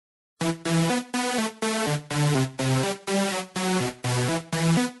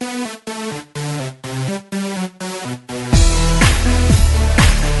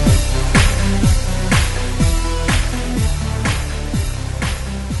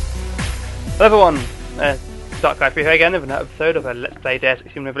Hello everyone, Dark Guy here again with another episode of a Let's Play Deus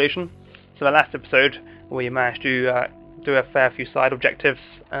Ex Human Revolution. So the last episode we managed to do a fair few side objectives.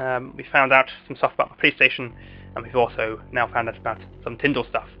 We found out some stuff about the police station, and we've also now found out about some Tyndall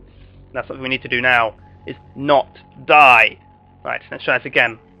stuff. And that's what we need to do now, is not die. Right, let's try this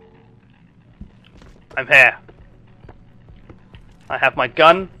again. I'm here. I have my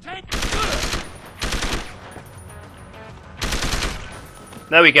gun.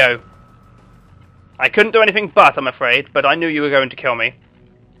 There we go. I couldn't do anything but, I'm afraid, but I knew you were going to kill me.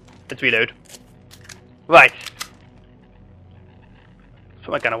 Let's reload. Right. Let's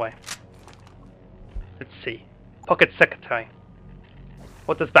put my gun away. Let's see. Pocket secretary.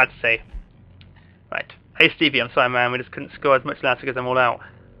 What does that say? Right. Hey Stevie, I'm sorry man, we just couldn't score as much last because I'm all out.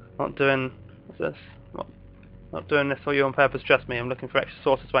 Not doing... what's this? Not doing this for you on purpose, trust me. I'm looking for extra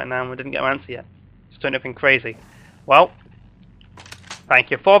sources right now and we didn't get an answer yet. Just doing nothing crazy. Well, thank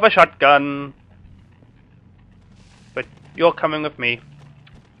you for the shotgun. But you're coming with me.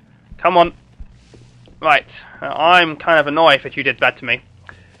 Come on. Right. I'm kind of annoyed that you did that to me.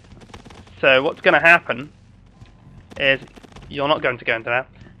 So what's going to happen is you're not going to go into that,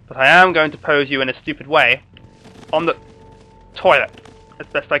 but I am going to pose you in a stupid way on the toilet as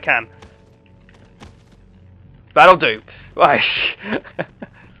best I can. That'll do. Right.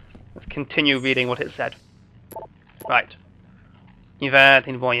 Let's continue reading what it said. Right. You've had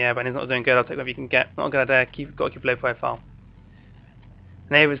boy, yeah, but he's not doing good. I'll take whatever you can get. Not a good idea. Got to keep low profile.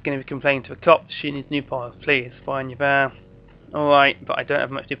 The neighbour's going to be complaining to the cops. She needs new poles. Please, fine, you're there. Alright, but I don't have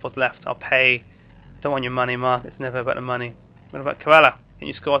much new poles left. I'll pay. Don't want your money, Mark. It's never about the money. What about Corella? Can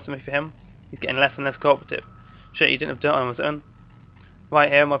you score something for him? He's getting less and less cooperative. Shit, you didn't have dirt on him, was it on?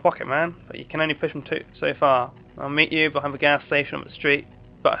 Right here in my pocket, man. But you can only push him so far. I'll meet you behind the gas station on the street.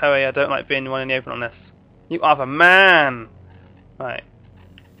 But hurry, I don't like being the one in the open on this. You are the man! Right.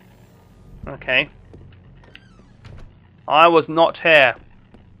 Okay. I was not here.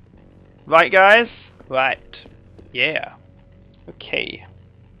 Right, guys? Right. Yeah. Okay.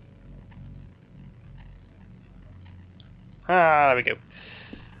 There we go.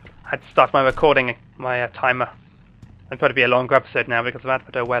 I had to start my recording, my timer. It'll probably be a longer episode now because of that,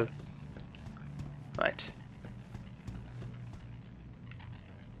 but oh well. Right.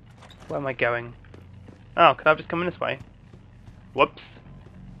 Where am I going? Oh, could I have just come in this way? Whoops.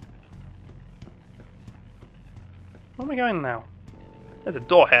 Where am I going now? There's a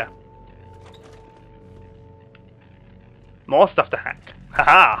door here. More stuff to hack.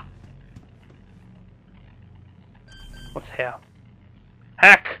 Haha! What's here?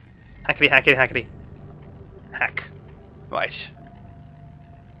 Hack! Hackety, hackety, hackety. Hack. Right.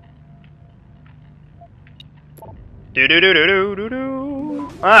 Do do do do do do do.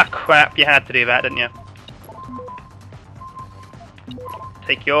 Ah, crap! You had to do that, didn't you?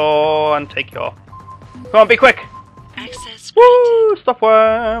 Take your and take your. Come on, be quick! Access Woo! Stop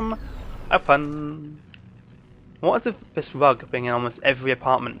worm! Have fun. What is this rug being in almost every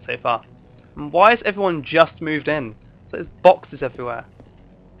apartment so far? And why has everyone just moved in? So there's boxes everywhere.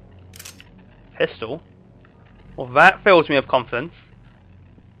 Pistol? Well, that fills me with confidence.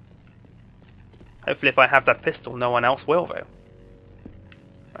 Hopefully if I have that pistol, no one else will, though.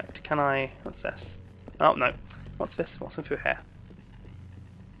 Right, can I... what's this? Oh, no. What's this? What's in through here?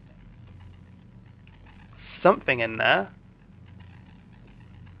 Something in there.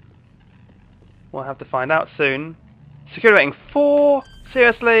 We'll have to find out soon. Security rating 4?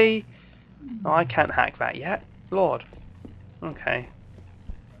 Seriously? Oh, I can't hack that yet. Lord. Okay.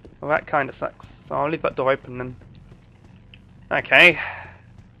 Well, that kind of sucks. So I'll leave that door open then. Okay.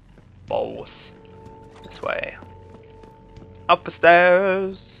 Balls. This way. Up the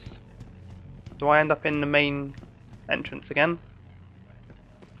stairs. Do I end up in the main entrance again?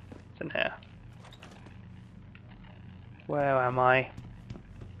 It's in here. Where am I?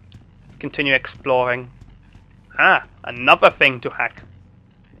 Continue exploring. Ah, another thing to hack.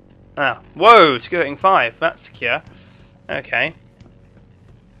 Ah, whoa, security 5. That's secure. Okay.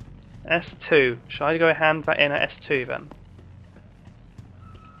 S2. Shall I go hand that in at S2 then?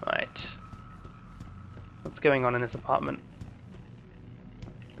 Right. What's going on in this apartment?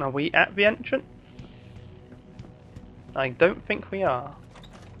 Are we at the entrance? I don't think we are.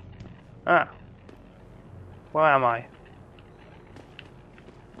 Ah. Where am I?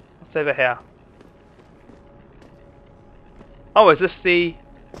 What's over here? Oh, is this the...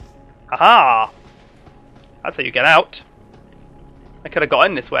 aha! That's how you get out. I could have got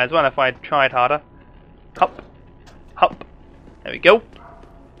in this way as well if I had tried harder. Hop. Hop. There we go.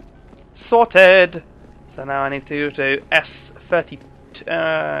 Sorted! So now I need to do S32.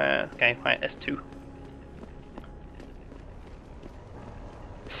 Okay, right, S2.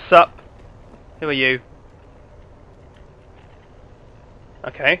 Sup. Who are you?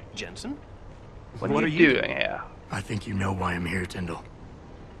 Okay. Jensen? What are you doing here? I think you know why I'm here, Tyndall.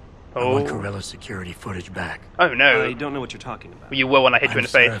 I Oh. want Corella's security footage back. Oh no. I don't know what you're talking about. You will when I hit you in I'm the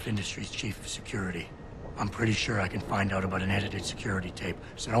face. Seraph Industries chief of security. I'm pretty sure I can find out about an edited security tape,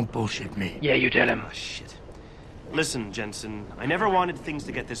 so don't bullshit me. Yeah, you tell him. Oh, shit. Listen, Jensen, I never wanted things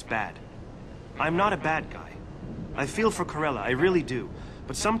to get this bad. I'm not a bad guy. I feel for Corella, I really do.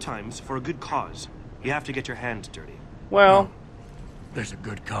 But sometimes, for a good cause, you have to get your hands dirty. Well, There's a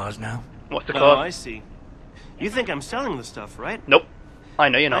good cause now? what's the Oh, cause? I see. You think I'm selling the stuff, right? Nope. I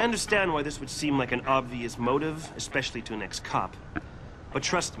know you're I not. understand why this would seem like an obvious motive, especially to an ex-cop. But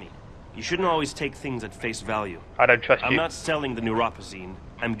trust me, you shouldn't always take things at face value. I don't trust I'm you. not selling the neuropazine,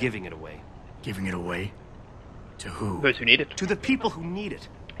 I'm giving it away. Giving it away? To who? Those who need it. To the people who need it.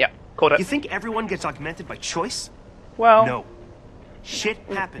 Yeah, called You it. think everyone gets augmented by choice? Well, No. Shit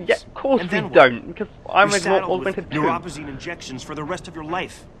happens. yeah, of course And we then what? don't, because I'm You're with saddled with augmented too. neuropazine injections for the rest of your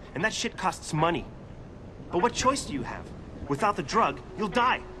life. And that shit costs money. But what choice do you have? Without the drug, you'll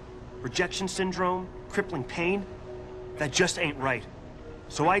die. Rejection syndrome, crippling pain. That just ain't right.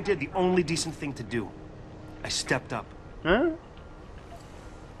 So I did the only decent thing to do. I stepped up. Huh?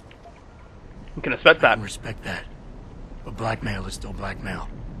 You can respect I that. can respect that. But blackmail is still blackmail.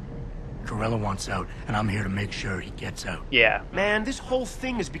 Corella wants out, and I'm here to make sure he gets out. Yeah. Man, this whole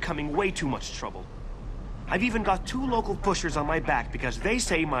thing is becoming way too much trouble. I've even got 2 local pushers on my back because they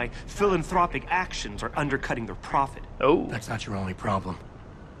say my philanthropic actions are undercutting their profit. Oh. That's not your only problem.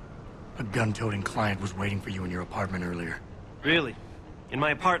 A gun-toting client was waiting for you in your apartment earlier. Really? In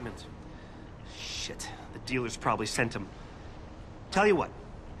my apartment? Shit, the dealers probably sent him. Tell you what,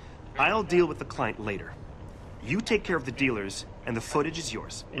 I'll deal with the client later. You take care of the dealers, and the footage is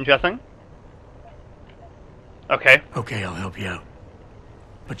yours. Interesting. Okay. Okay, I'll help you out.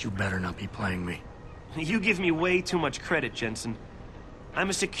 But you better not be playing me. You give me way too much credit, Jensen. I'm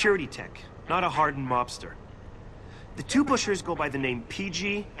a security tech, not a hardened mobster. The 2 pushers go by the name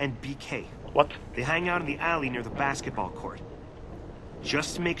PG and BK. What? They hang out in the alley near the basketball court.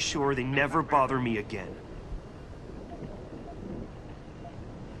 Just make sure they never bother me again.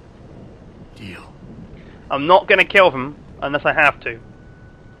 Deal. I'm not gonna kill them unless I have to.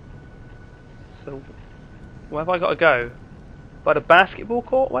 So, where have I got to go? By the basketball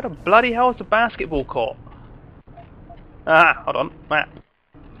court? Where the bloody hell is the basketball court? Ah, hold on. Map.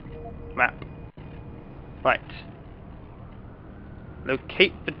 Map. Right.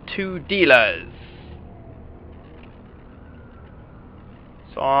 Locate the 2 dealers.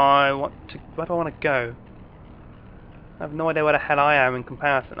 So I want to... Where do I want to go? I have no idea where the hell I am in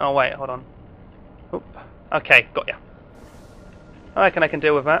comparison. Oh wait, hold on. Oop. Okay, got ya. I reckon I can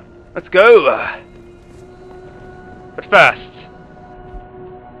deal with that. Let's go! But first,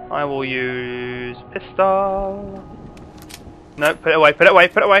 I will use pistol. No, put it away, put it away,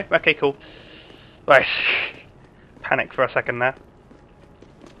 put it away. Okay, cool. Right. Panic for a second there.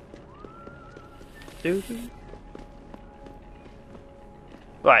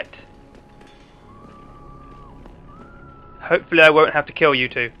 Right. Hopefully I won't have to kill you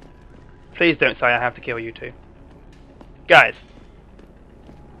 2. Please don't say I have to kill you 2. Guys.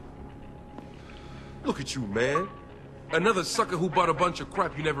 Look at you, man. Another sucker who bought a bunch of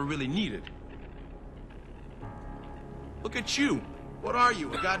crap you never really needed. Look at you. What are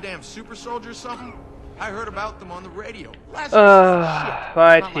you, a goddamn super soldier or something? I heard about them on the radio. Shit. Right, Not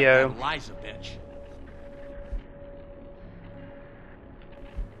like yo. that Liza bitch.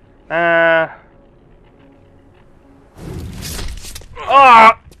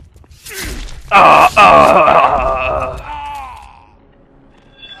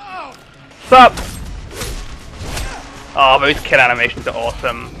 Sup? Oh, those kill animations are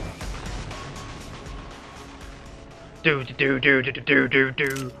awesome. Do do do do do do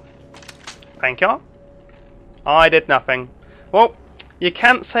do. Thank you. I did nothing. Well, you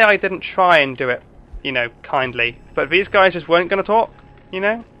can't say I didn't try and do it, you know, kindly. But these guys just weren't going to talk, you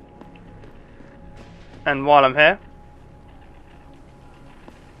know. And while I'm here,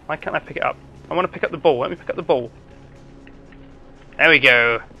 why can't I pick it up? I want to pick up the ball. Let me pick up the ball. There we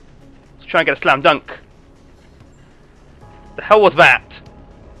go. Let's try and get a slam dunk. The hell was that?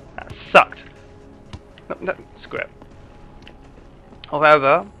 That sucked. No, screw it.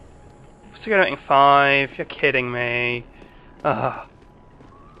 However, still getting 5. You're kidding me. Right,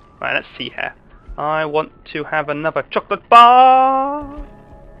 let's see here. I want to have another chocolate bar.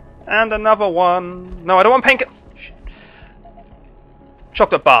 And another one. No, I don't want pink.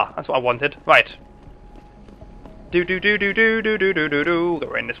 Chocolate bar. That's what I wanted. Right. Do do do do do do do do do do.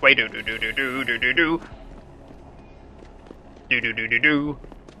 Go in this way. Do do do do do do do do. Do do do do do.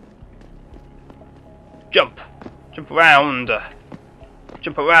 Jump. Jump around.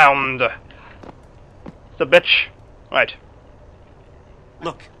 Jump around. It's a bitch. Right.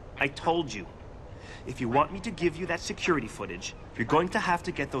 Look, I told you. If you want me to give you that security footage, you're going to have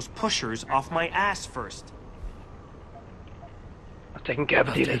to get those pushers off my ass first. I've taken care of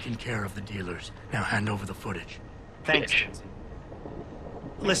the I've dealers. taken care of the dealers. Now hand over the footage. Thanks. Bitch. Jensen.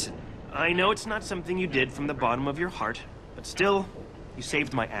 Listen, I know it's not something you did from the bottom of your heart, but still, you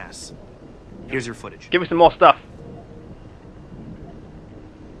saved my ass. Here's your footage. Give me some more stuff.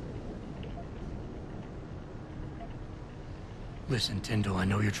 Listen, Tyndall, I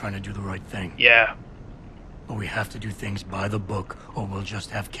know you're trying to do the right thing. Yeah. But we have to do things by the book, or we'll just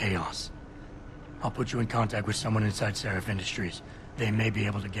have chaos. I'll put you in contact with someone inside Seraph Industries. They may be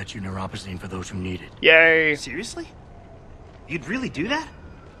able to get you neuropozyne for those who need it. Yay. Seriously? You'd really do that?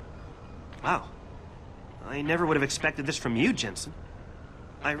 Wow. I never would have expected this from you, Jensen.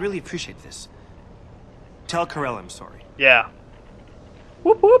 I really appreciate this. Tell Corella I'm sorry. Yeah.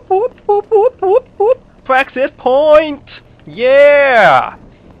 Whoop whoop whoop whoop whoop whoop whoop. Praxis point. Yeah.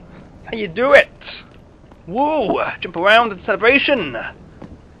 How you do it? Woo! Jump around in celebration.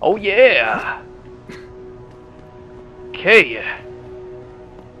 Oh yeah. Okay.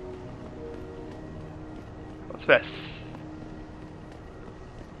 What's this?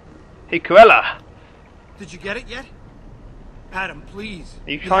 Hey, Corella. Did you get it yet? Adam, please.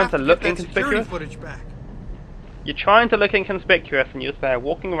 Are you trying have to look get that security inconspicuous? footage back. You're trying to look inconspicuous and you're there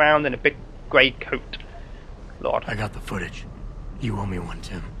walking around in a big grey coat. Lord. I got the footage. You owe me one,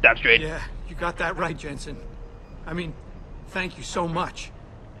 Tim. Damn straight. Yeah, you got that right, Jensen. I mean, thank you so much.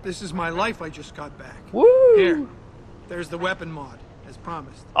 This is my life I just got back. Woo! Here, there's the weapon mod, as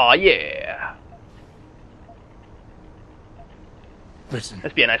promised. Oh yeah. Listen,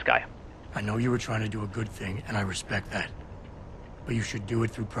 Let's be a nice guy. I know you were trying to do a good thing, and I respect that. But you should do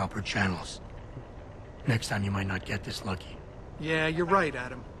it through proper channels. Next time you might not get this lucky. Yeah, you're right,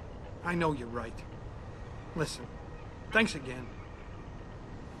 Adam. I know you're right. Listen, thanks again.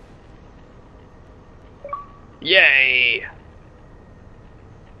 Yay!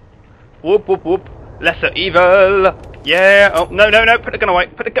 Whoop whoop whoop. Lesser evil. Yeah. Oh no no no. Put the gun away.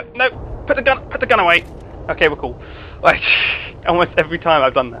 Put the gun. No. Put the gun. Put the gun away. Okay, we're cool. Like almost every time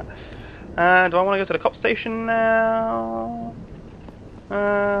I've done that. Do I want to go to the cop station now?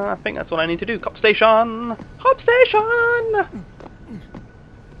 I think that's what I need to do. Cop station. Cop station.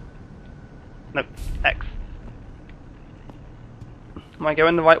 Nope. X. Am I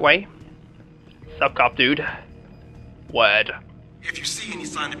going the right way? Sup, cop dude. Word. If you see any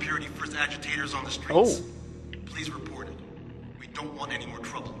sign of Purity First agitators on the streets, Oh. please report it. We don't want any more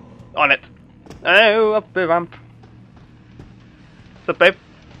trouble. On it. Oh, up the ramp. What's up, babe?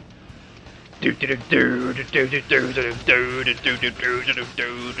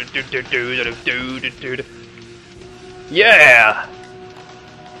 Yeah.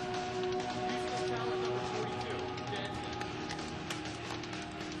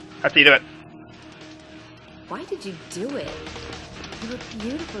 How'd you do it? Why did you do it? You look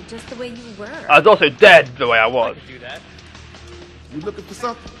beautiful just the way you were. I was also dead the way I was. do that. You looking for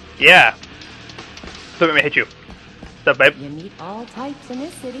something? Yeah. So let me hit you. What's up, babe? You meet all types in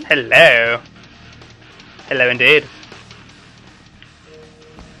this city. Hello. Hello indeed.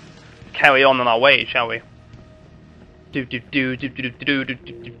 Carry on our way, shall we? Am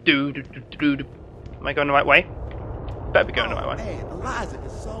I going the right way? Better be going the right way. Man, Eliza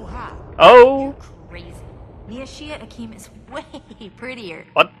is so hot. Oh! Crazy. Miyashia Akim is way prettier.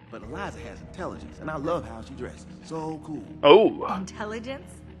 What? But Eliza has intelligence, and I love how she dresses. So cool. Oh!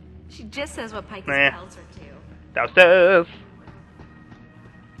 Intelligence? She just says what Picus Meh. tells her to. Downstairs!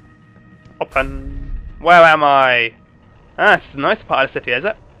 Open! Where am I? Ah, this is a nice part of the city, is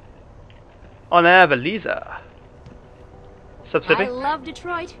it? On Evelisa. Sub-city? I love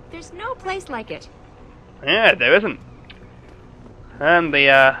Detroit. There's no place like it. Yeah, there isn't. And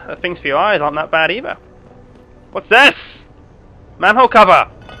the things for your eyes aren't that bad either. What's this? Manhole cover!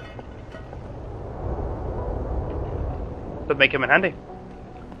 That'd make him in handy.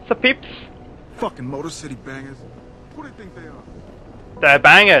 So peeps, Fucking Motor City bangers. Who do they think they are? they're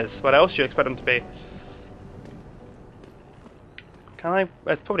bangers. What else do you expect them to be? Can I?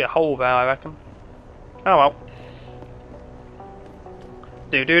 There's probably a hole there, I reckon. Oh well.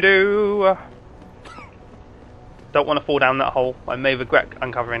 Do. Don't want to fall down that hole. I may regret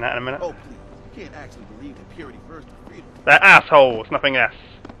uncovering that in a minute. Oh, please. You can't actually believe that Purity First is freedom. They're assholes, nothing less.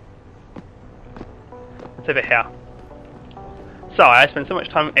 It's over here. Sorry, I spend so much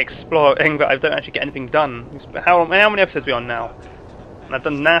time exploring, but I don't actually get anything done. How many episodes are we on now? And I've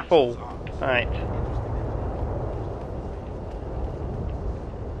done naff. Right.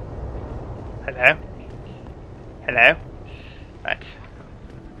 Hello. Hello. Right.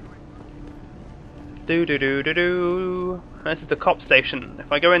 Do. This is the cop station.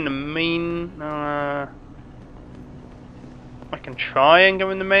 If I go in the main, I can try and go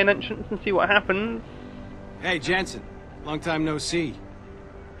in the main entrance and see what happens. Hey, Jensen. Long time no see.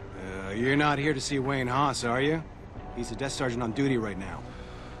 You're not here to see Wayne Haas, are you? He's a desk sergeant on duty right now.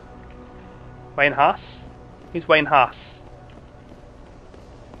 Wayne Haas? Who's Wayne Haas?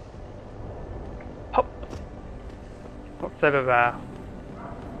 Hop. What's over there?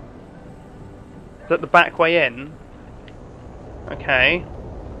 Is that the back way in? Okay.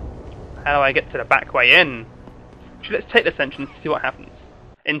 How do I get to the back way in? Actually, let's take this entrance and see what happens.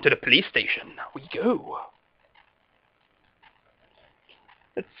 Into the police station we go.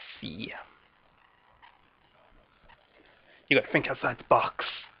 Let's see. You gotta think outside the box.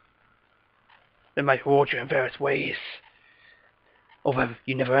 They might reward you in various ways. Although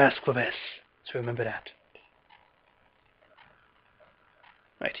you never asked for this, so remember that.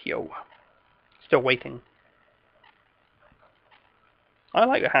 Right, yo. Still waiting. I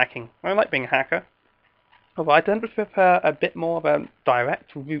like the hacking. I like being a hacker. Although I tend to prefer a bit more of a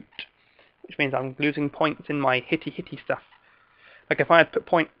direct route, which means I'm losing points in my hitty stuff. Like if I had put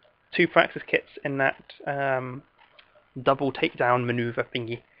 0.2 practice kits in that double takedown maneuver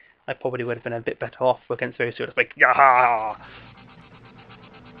thingy, I probably would have been a bit better off against those sort of like, yaha!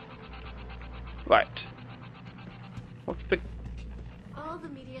 Right. What's the... All the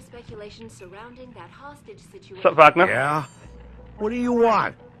media speculation surrounding that hostage situation. What's up, Wagner? Yeah? What do you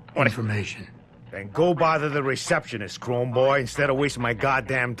want? Information. Then go bother the receptionist, Chrome Boy, instead of wasting my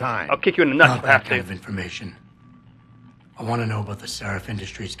goddamn time. I'll kick you in the nuts Not if I have that kind to. of information. I want to know about the Seraph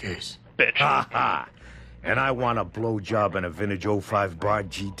Industries case. Bitch. Ha ha! And I want a blowjob in a vintage 05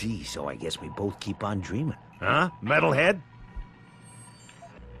 Bard GT, so I guess we both keep on dreaming. Huh, metalhead?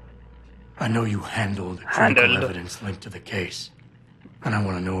 I know you handled critical evidence linked to the case, and I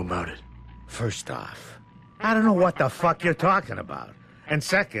want to know about it. First off, I don't know what the fuck you're talking about. And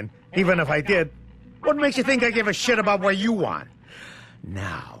second, even if I did, what makes you think I give a shit about what you want?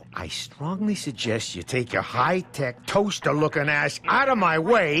 Now, I strongly suggest you take your high-tech, toaster-looking ass out of my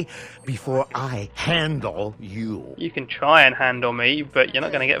way before I handle you. You can try and handle me, but you're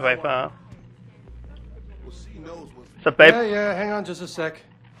not going to get very far. Sup, babe? Yeah, hang on just a sec.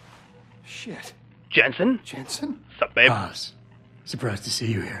 Shit. Jensen? Jensen? Sup, babe? Haas, surprised to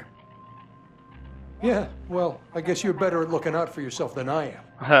see you here. Yeah, well, I guess you're better at looking out for yourself than I am.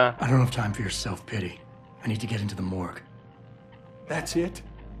 Huh. I don't have time for your self-pity. I need to get into the morgue. That's it?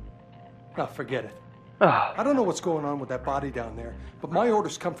 Oh, forget it. Oh. I don't know what's going on with that body down there, but my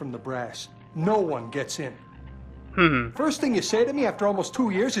orders come from the brass. No one gets in. First thing you say to me after almost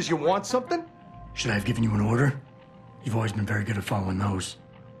 2 years is you want something? Should I have given you an order? You've always been very good at following those.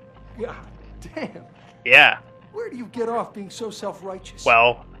 God damn. Yeah. Where do you get off being so self-righteous?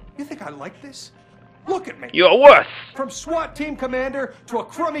 Well, You think I like this? Look at me. you're worse. From SWAT team commander to a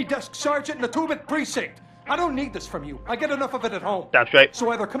crummy desk sergeant in the 2-bit precinct. I don't need this from you. I get enough of it at home. That's right.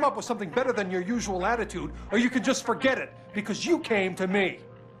 So either come up with something better than your usual attitude, or you can just forget it, because you came to me.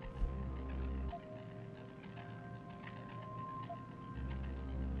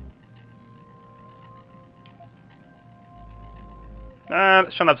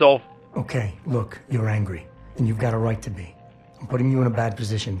 Let's try and absolve. Okay, look, you're angry, and you've got a right to be. I'm putting you in a bad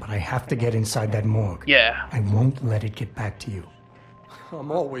position, but I have to get inside that morgue. Yeah. I won't let it get back to you.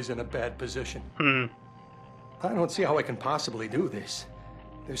 I'm always in a bad position. I don't see how I can possibly do this.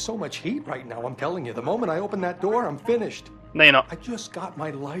 There's so much heat right now, I'm telling you. The moment I open that door, I'm finished. No, you're not. I just got my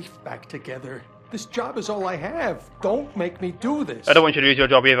life back together. This job is all I have. Don't make me do this. I don't want you to lose your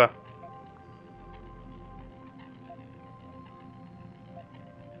job either.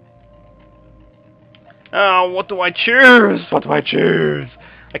 Oh, what do I choose? What do I choose?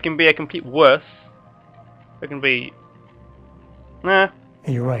 I can be a complete worse. I can be... Nah.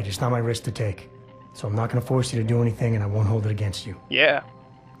 And you're right, it's not my risk to take. So I'm not going to force you to do anything, and I won't hold it against you. Yeah.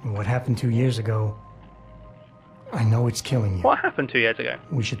 And what happened 2 years ago, I know it's killing you. What happened 2 years ago?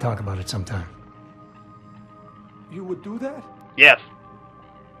 We should talk about it sometime. You would do that? Yes.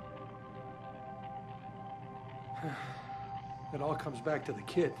 It all comes back to the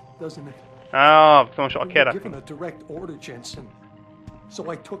kid, doesn't it? Oh, someone shot a We kid. were given a direct order, Jensen. So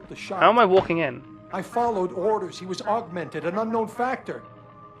I took the shot. How am I walking in? I followed orders. He was augmented, an unknown factor.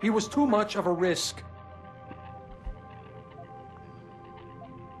 He was too much of a risk.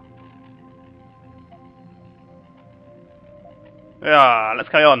 Yeah, let's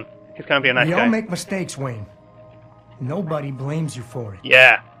carry on. He's gonna be a nice We guy. all make mistakes, Wayne. Nobody blames you for it.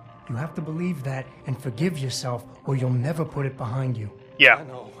 Yeah. You have to believe that and forgive yourself, or you'll never put it behind you. Yeah. I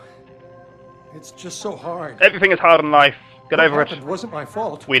know. It's just so hard. Everything is hard in life. Get over What happened it. wasn't my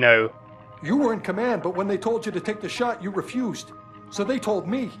fault. We know. You were in command, but when they told you to take the shot, you refused. So they told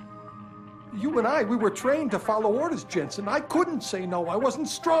me. You and we were trained to follow orders, Jensen. I couldn't say no. I wasn't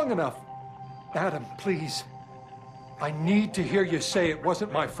strong enough. Adam, please. I need to hear you say it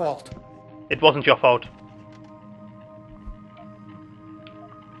wasn't my fault. It wasn't your fault.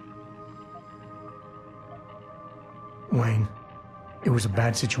 Wayne, it was a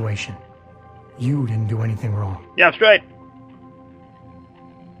bad situation. You didn't do anything wrong. Yeah, I'm straight.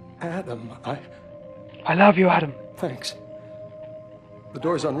 Adam, I love you, Adam. Thanks. The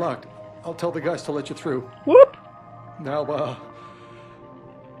door's unlocked. I'll tell the guys to let you through. Whoop! Now,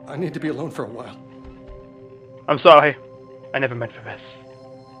 I need to be alone for a while. I'm sorry. I never meant for this.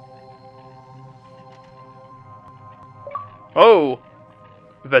 Oh!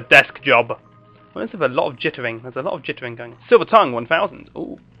 The desk job. Well, there's a lot of jittering. There's a lot of jittering going. Silver tongue, 1000.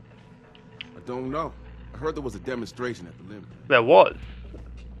 Ooh. I don't know. I heard there was a demonstration at the limit. There was.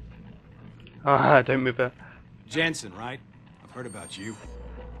 Ah, don't move there. Jensen, right? I've heard about you.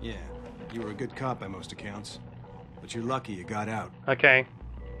 Yeah, you were a good cop by most accounts. But you're lucky you got out. Okay.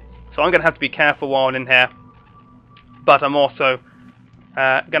 So I'm going to have to be careful while I'm in here. But I'm also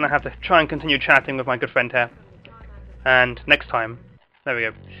going to have to try and continue chatting with my good friend here. And next time... There we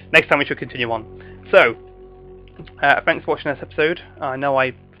go. Next time we should continue on. So, thanks for watching this episode. I know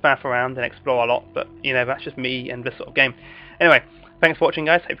I faff around and explore a lot, but, you know, that's just me and this sort of game. Anyway, thanks for watching,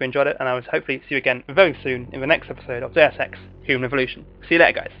 guys. Hope you enjoyed it, and I will hopefully see you again very soon in the next episode of Deus Ex Human Revolution. See you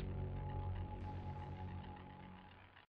later, guys.